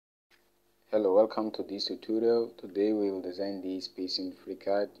Hello, welcome to this tutorial. Today we will design this piece in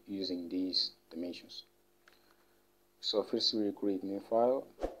FreeCAD using these dimensions. So first we create new file,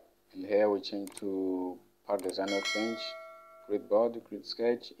 and here we change to part design workbench, create board, create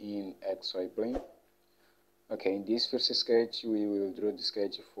sketch in XY plane. Okay, in this first sketch we will draw the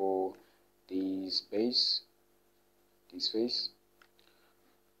sketch for this base, this face.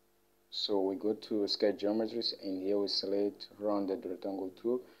 So we go to sketch geometries, and here we select rounded rectangle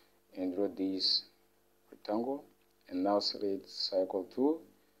tool and draw this rectangle, and now select cycle tool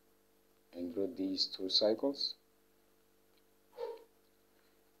and draw these two cycles,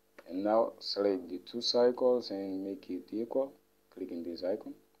 and now select the two cycles and make it equal, clicking this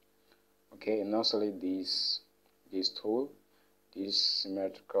icon. Okay, and now select this tool, this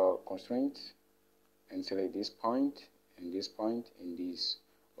symmetrical constraint, and select this point and this point and this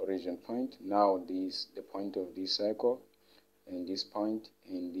origin point. Now this the point of this cycle, and this point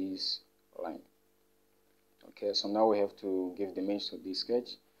and this line. Okay, so now we have to give dimensions to this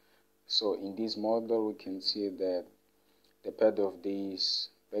sketch. So in this model we can see that the path of this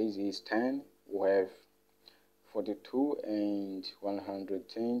base is 10. We have 42 and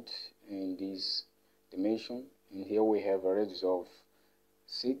 110 in this dimension, and here we have a radius of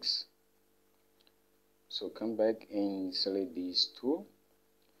 6. So come back and select this tool,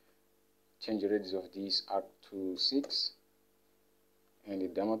 change the radius of this arc to 6 and the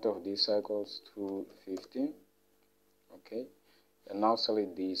diameter of these cycles to 15. Okay, and now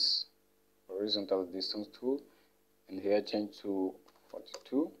select this horizontal distance tool, and here change to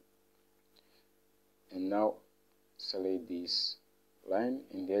 42, and now select this line,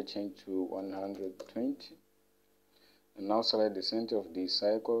 and here change to 120, and now select the center of these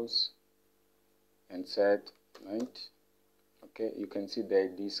cycles and set 90. Okay, you can see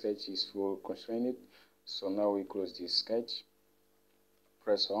that this sketch is full constrained. So now we close this sketch,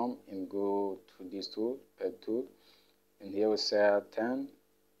 press home and go to this tool, pad tool, and here we set 10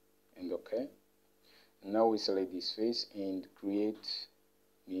 and OK. And now we select this face and create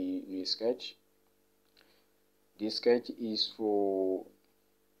new sketch. This sketch is for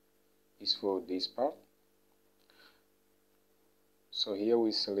this part. So here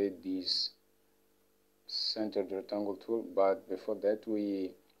we select this centered rectangle tool, but before that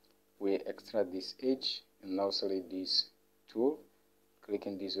we extract this edge, and now select this tool,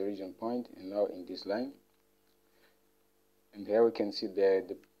 clicking this origin point, and now in this line, and here we can see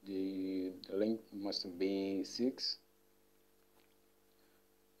that the length must be 6.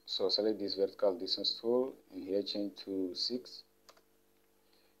 So select this vertical distance tool, and here change to 6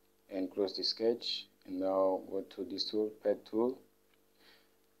 and close the sketch, and now go to this tool, pad tool.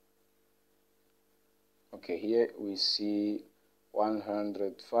 Okay, here we see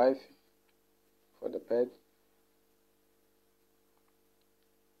 105 for the pad,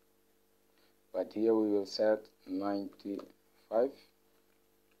 but here we will set 95.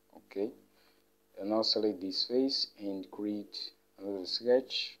 Okay, and now select this face and create another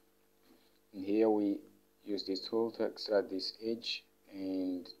sketch, and here we use this tool to extract this edge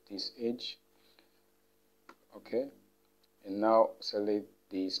and this edge. Okay, and now select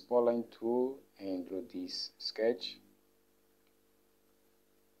this polyline tool and draw this sketch,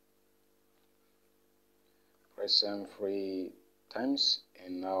 press M 3 times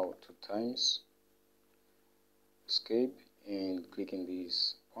and now 2 times, escape and click in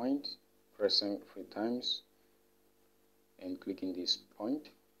this point, press M 3 times and click in this point.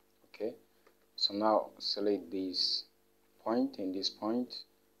 Okay, so now select this point and this point,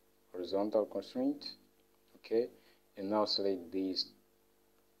 horizontal constraint. Okay, and now select this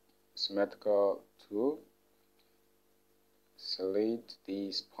symmetrical tool, select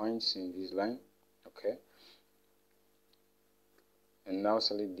these points in this line. Okay, and now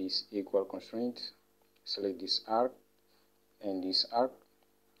select this equal constraint, select this arc and this arc,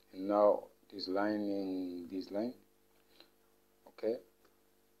 and now this line and this line. Okay,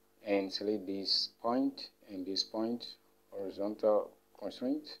 and select this point and this point, horizontal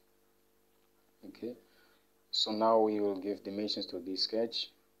constraint. Okay, so now we will give dimensions to this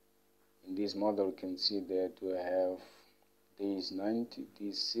sketch. In this model you can see that we have this 90,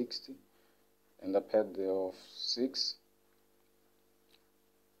 this 60, and a pad of 6.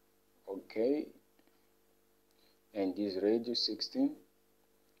 Okay, and this radius 16.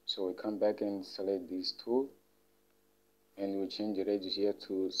 So we come back and select this tool, and we change the radius here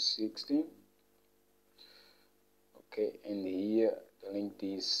to 16. Okay, and here the length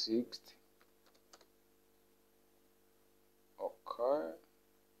is 60. Okay,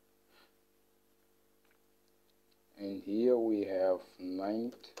 and here we have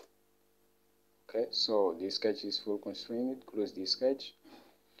 90. Okay, so this sketch is full constrained. Close this sketch,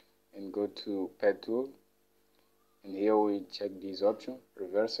 and go to pad tool, and here we check this option,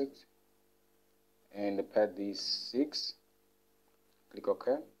 reverse it, and the pad is 6, click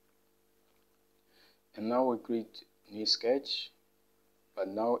OK. And now we create new sketch, but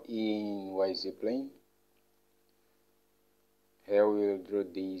now in YZ plane. Here we will draw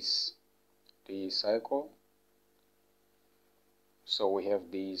this cycle. So we have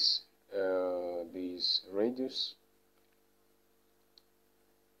this radius.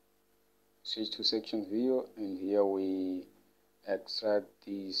 Switch to section view, and here we extract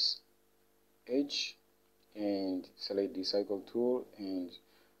this edge and select the cycle tool and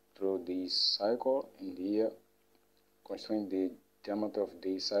draw this cycle, and here constrain the diameter of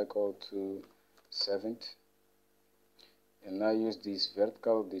the cycle to 70, and now use this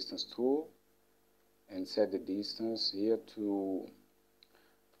vertical distance tool and set the distance here to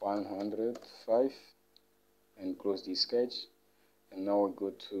 105 and close the sketch. And now we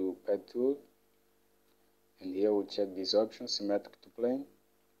go to pad tool, and here we check this option, symmetric to plane.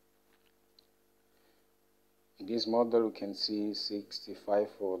 In this model we can see 65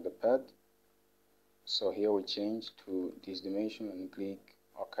 for the pad, so here we change to this dimension and click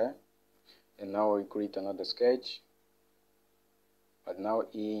OK. And now we create another sketch, but now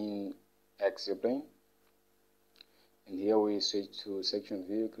in axial plane, and here we switch to section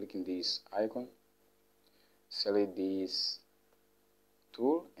view, clicking this icon, select this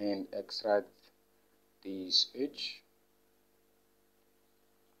tool and extract this edge.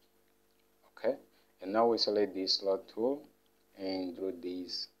 Okay, and now we select this slot tool and draw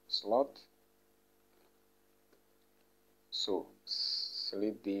this slot. So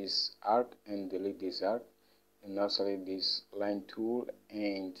select this arc and delete this arc, and now select this line tool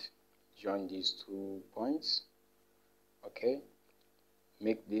and join these 2 points. Okay,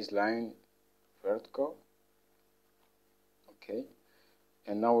 make this line vertical. Okay,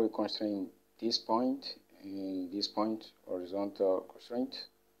 and now we constrain this point and this point horizontal constraint.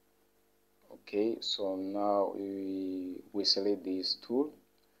 Okay, so now we select this tool,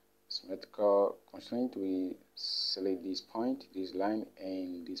 symmetrical constraint. We select this point, this line,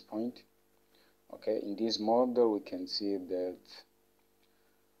 and this point. Okay, in this model we can see that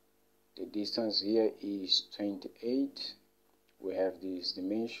the distance here is 28. We have this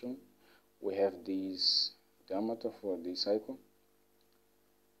dimension, we have this diameter for this cycle.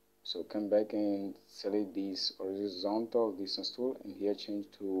 So come back and select this horizontal distance tool, and here change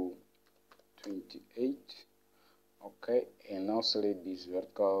to 28. Okay, and now select this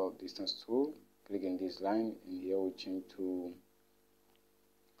vertical distance tool, click in this line, and here we change to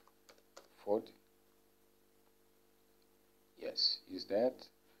 40. Yes, is that.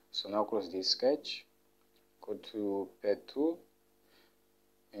 So now close this sketch, go to pad tool,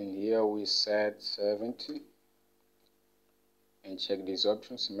 and here we set 70 and check this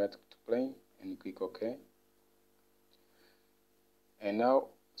option, symmetric to plane, and click OK. And now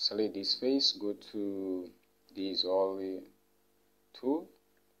select this face, go to this only tool,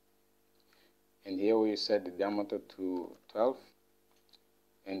 and here we set the diameter to 12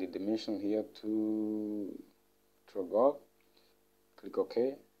 and the dimension here to triangle. Click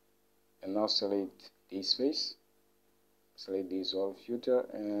OK, and now select this face, select this all filter,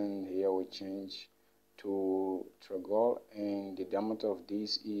 and here we change to triangle, and the diameter of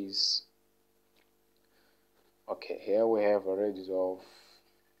this is okay. Here we have a radius of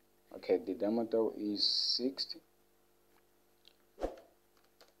the diameter is 60.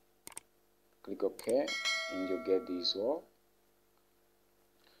 Click OK, and you get this wall.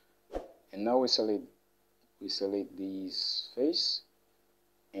 And now we select this face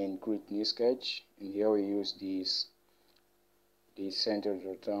and create new sketch, and here we use this centered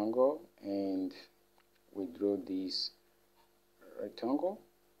rectangle, and we draw this rectangle.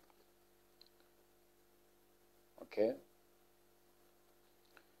 Okay,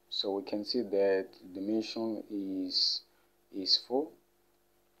 so we can see that dimension is 4.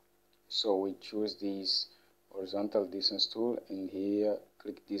 So we choose this horizontal distance tool, and here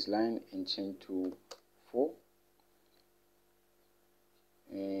click this line and change to 4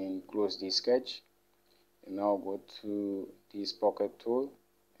 and close this sketch. And now go to this pocket tool,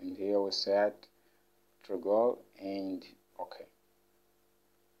 and here we set triangle and OK.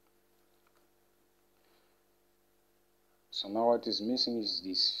 So now what is missing is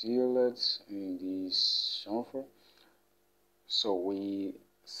this fillet and this chamfer. So we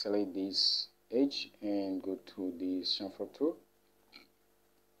select this edge and go to the chamfer tool.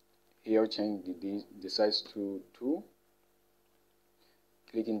 Here change the size to 2.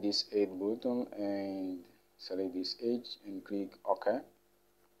 Click in this add button and select this edge and click OK.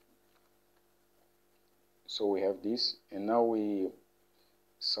 So we have this, and now we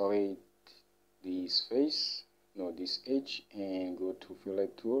select this face, no, this edge, and go to fillet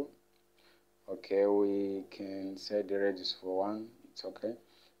tool. Okay, we can set the radius for 1, it's okay.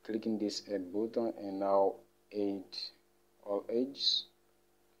 Clicking this add button, and now add all edges.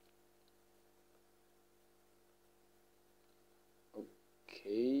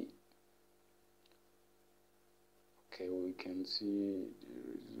 Okay, we can see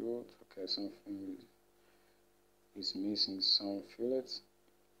the result. Okay, something is missing, some fillets.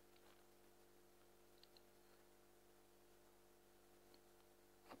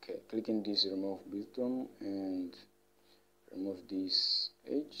 Okay, clicking this remove button and remove this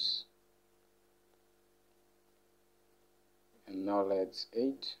edge, and now let's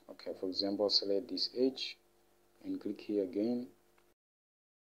edge. Okay, for example, select this edge and click here again.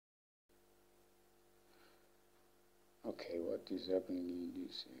 Okay, what is happening in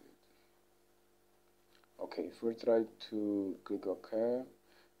this area? Okay, if we try to click OK,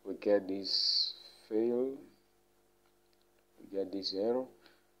 we get this fail, we get this error.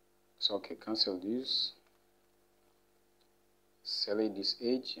 So okay, cancel this, select this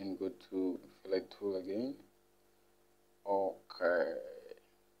edge and go to fillet tool again. Okay,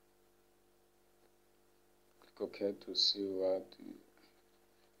 click OK to see what.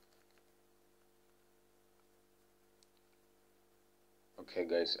 Okay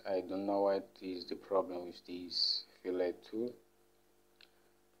guys, I don't know what is the problem with this fillet tool.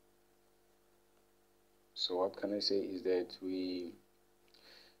 So what can I say is that we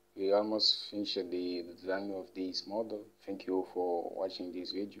almost finished the design of this model. Thank you for watching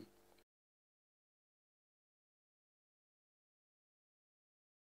this video.